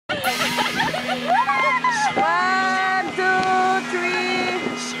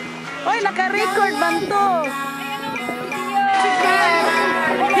naka-record man to.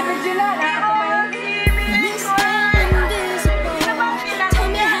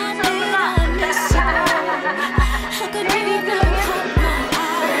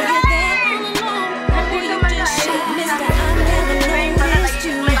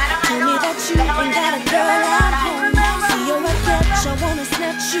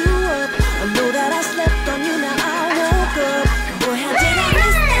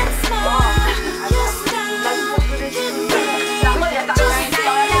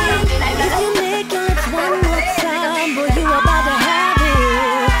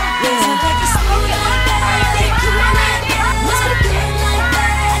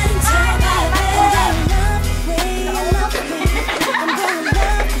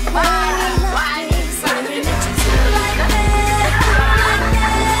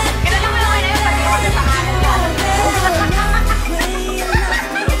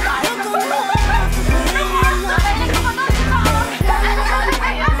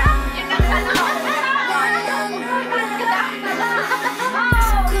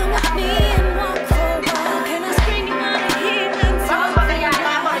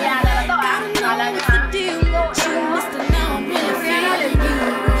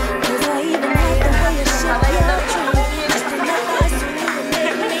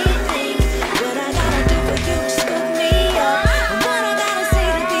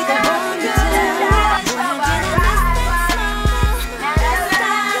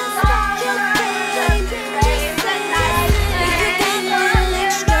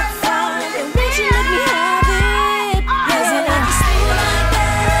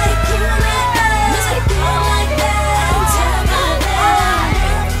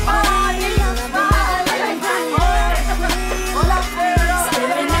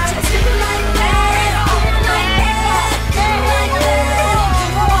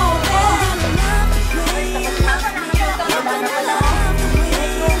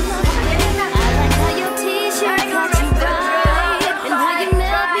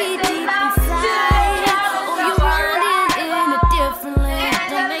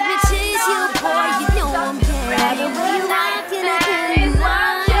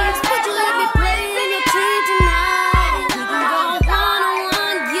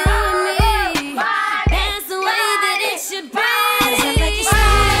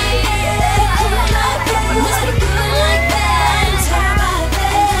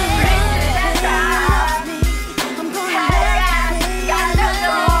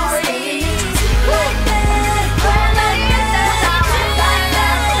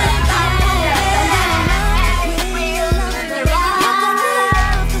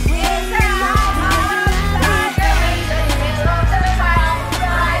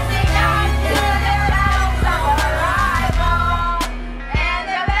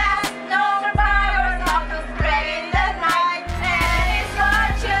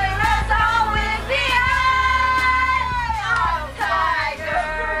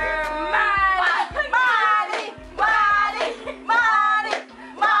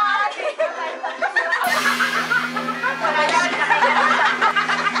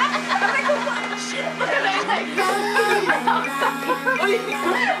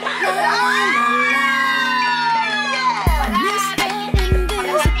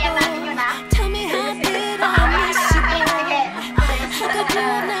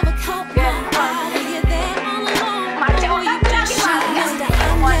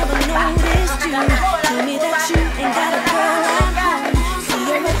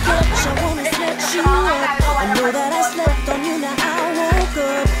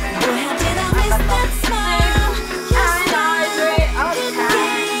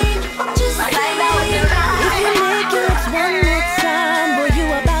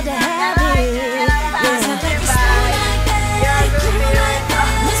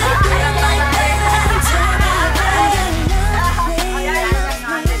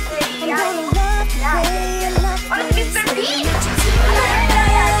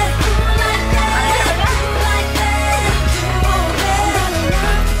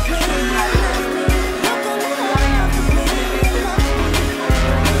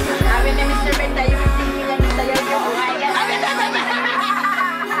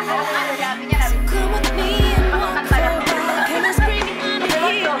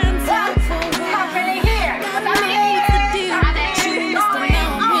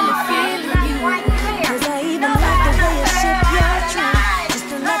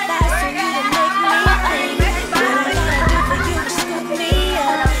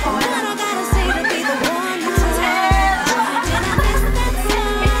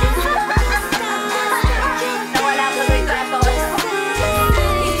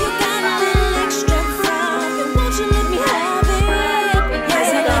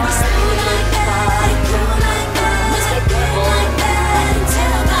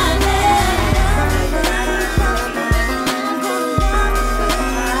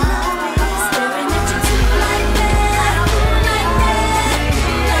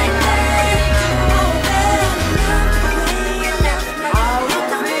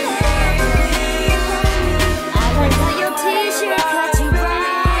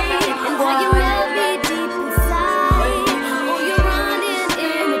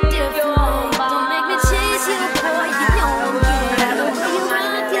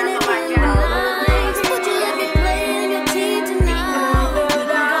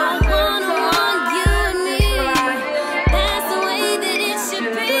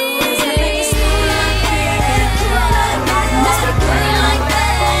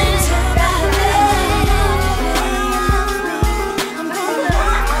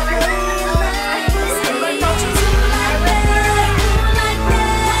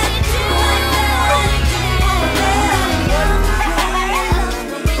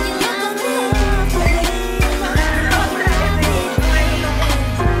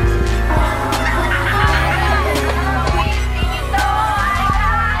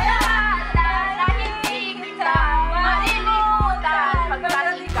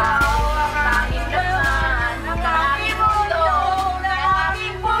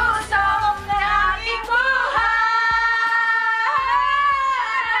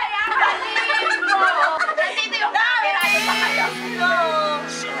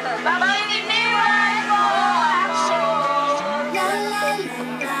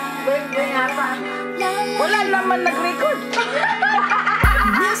 naman nag-record.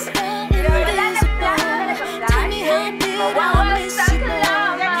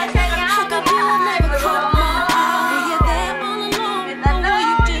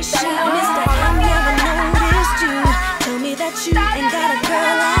 You ain't got a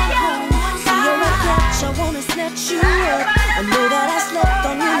girl at home. See you're a catch, I wanna snatch you up. I know that I slept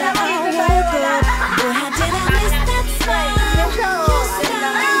on you, now I woke up. Boy, how did I miss that smile? Your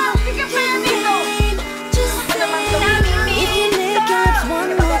style, your game. Just say, if you make it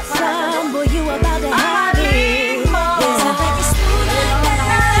one more time, boy, you about to have it. Yes, I think it's smooth like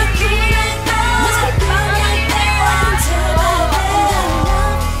that, cool like that. Must be good like that. I can tell by that I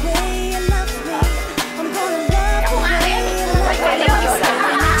love the way you love me. I'm gonna love the way.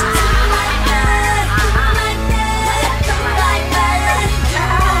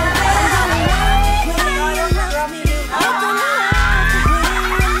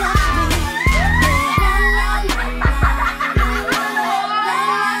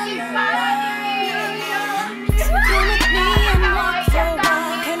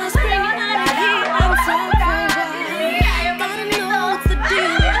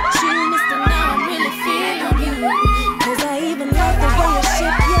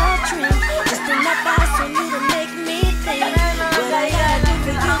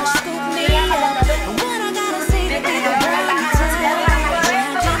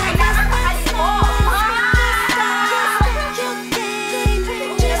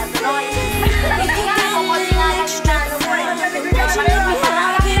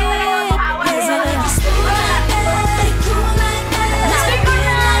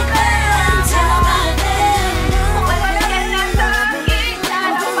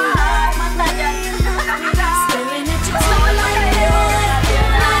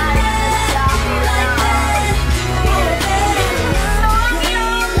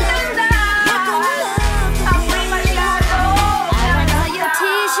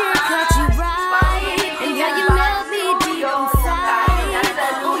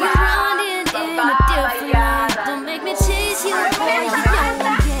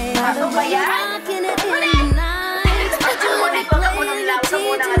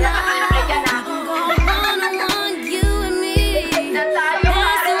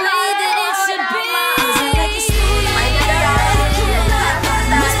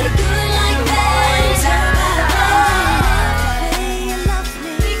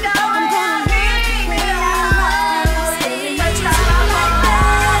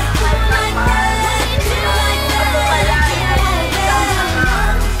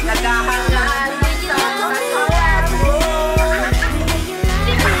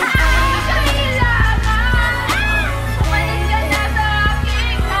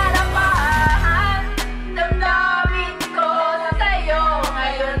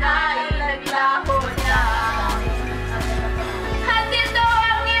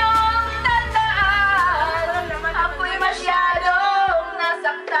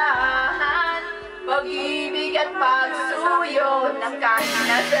 Pag-ibig at pagsuyo ng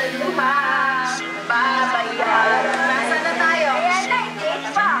kanina sa luha, babayaran. Nasaan na tayo? Ayan na, itiis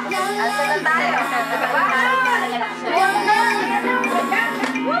pa. Nasaan na tayo?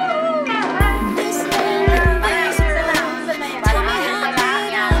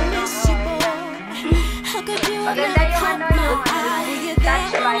 Maganda yung ano yung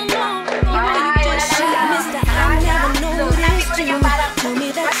touch right now. Tell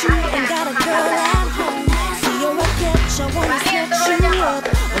me that you ain't got a girl at home. See you're a catch, I wanna snatch you up.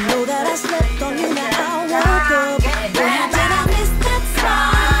 I know that I slept on you, now I woke up. Boy, how did I miss that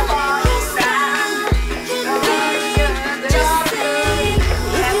smile? Your style, your game. Just say,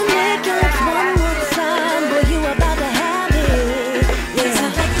 if you make it one more time, boy, you about to have it. Yes,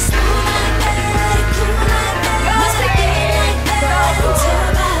 I like you smooth like that, cool like that. Must be good like that, I can tell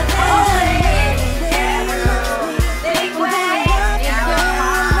by that.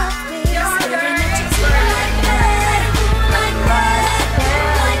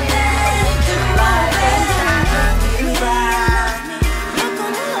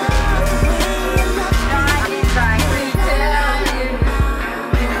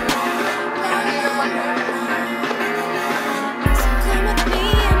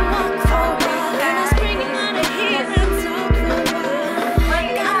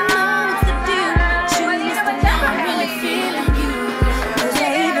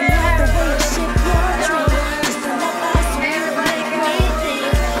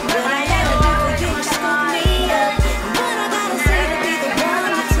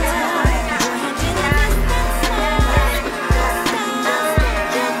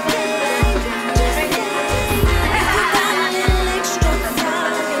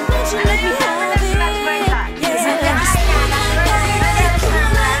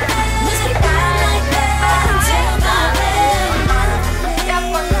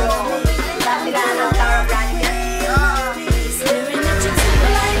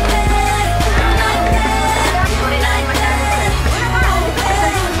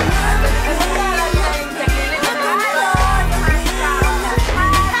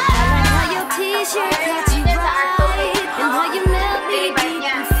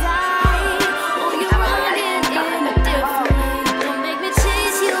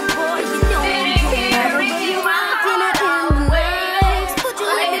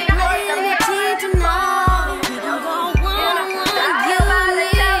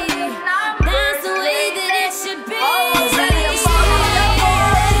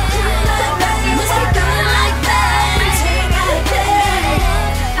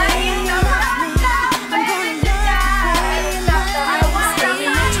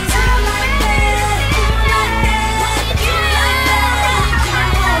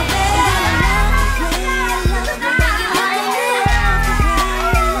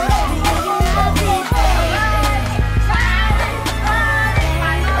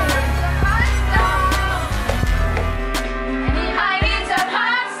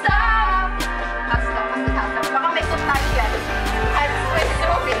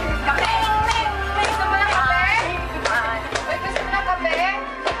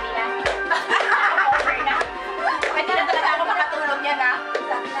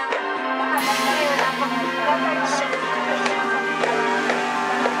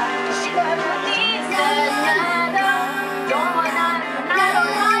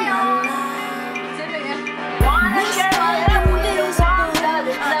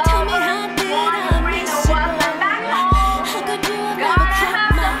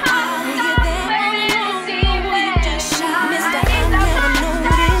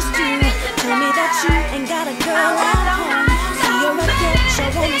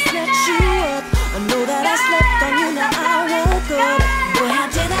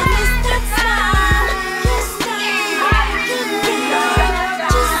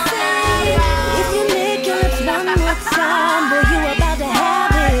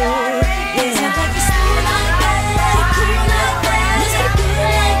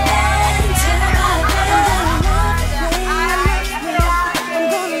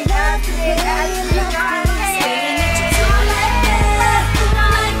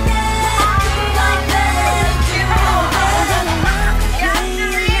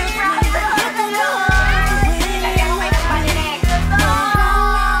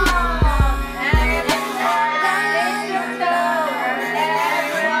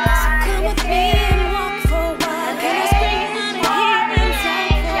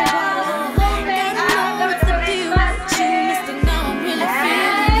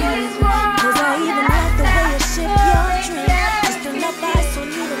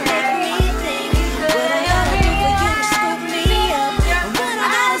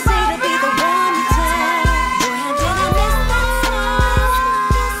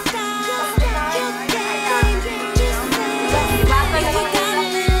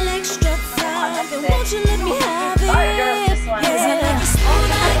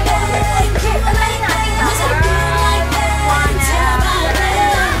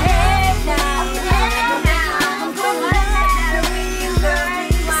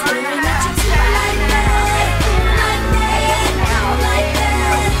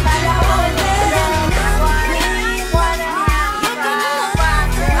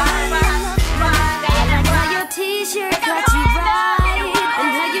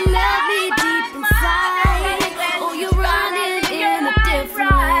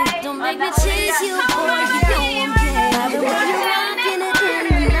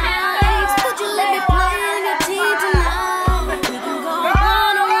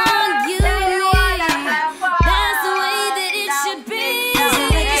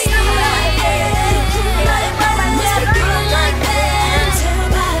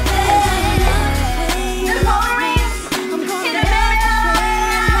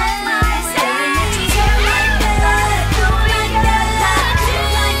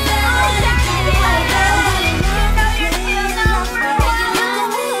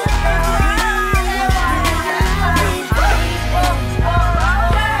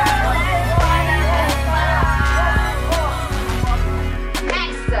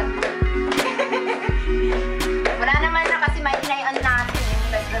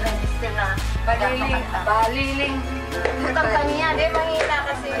 sister na. Baliling. Baliling. Kanta niya, di mahina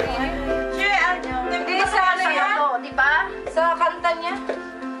kasi. Hindi sa ano yan? Di ba? Sa kanta niya.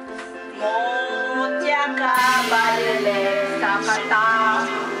 Mutya ka, baliling, sa kanta.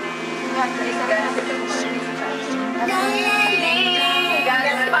 La la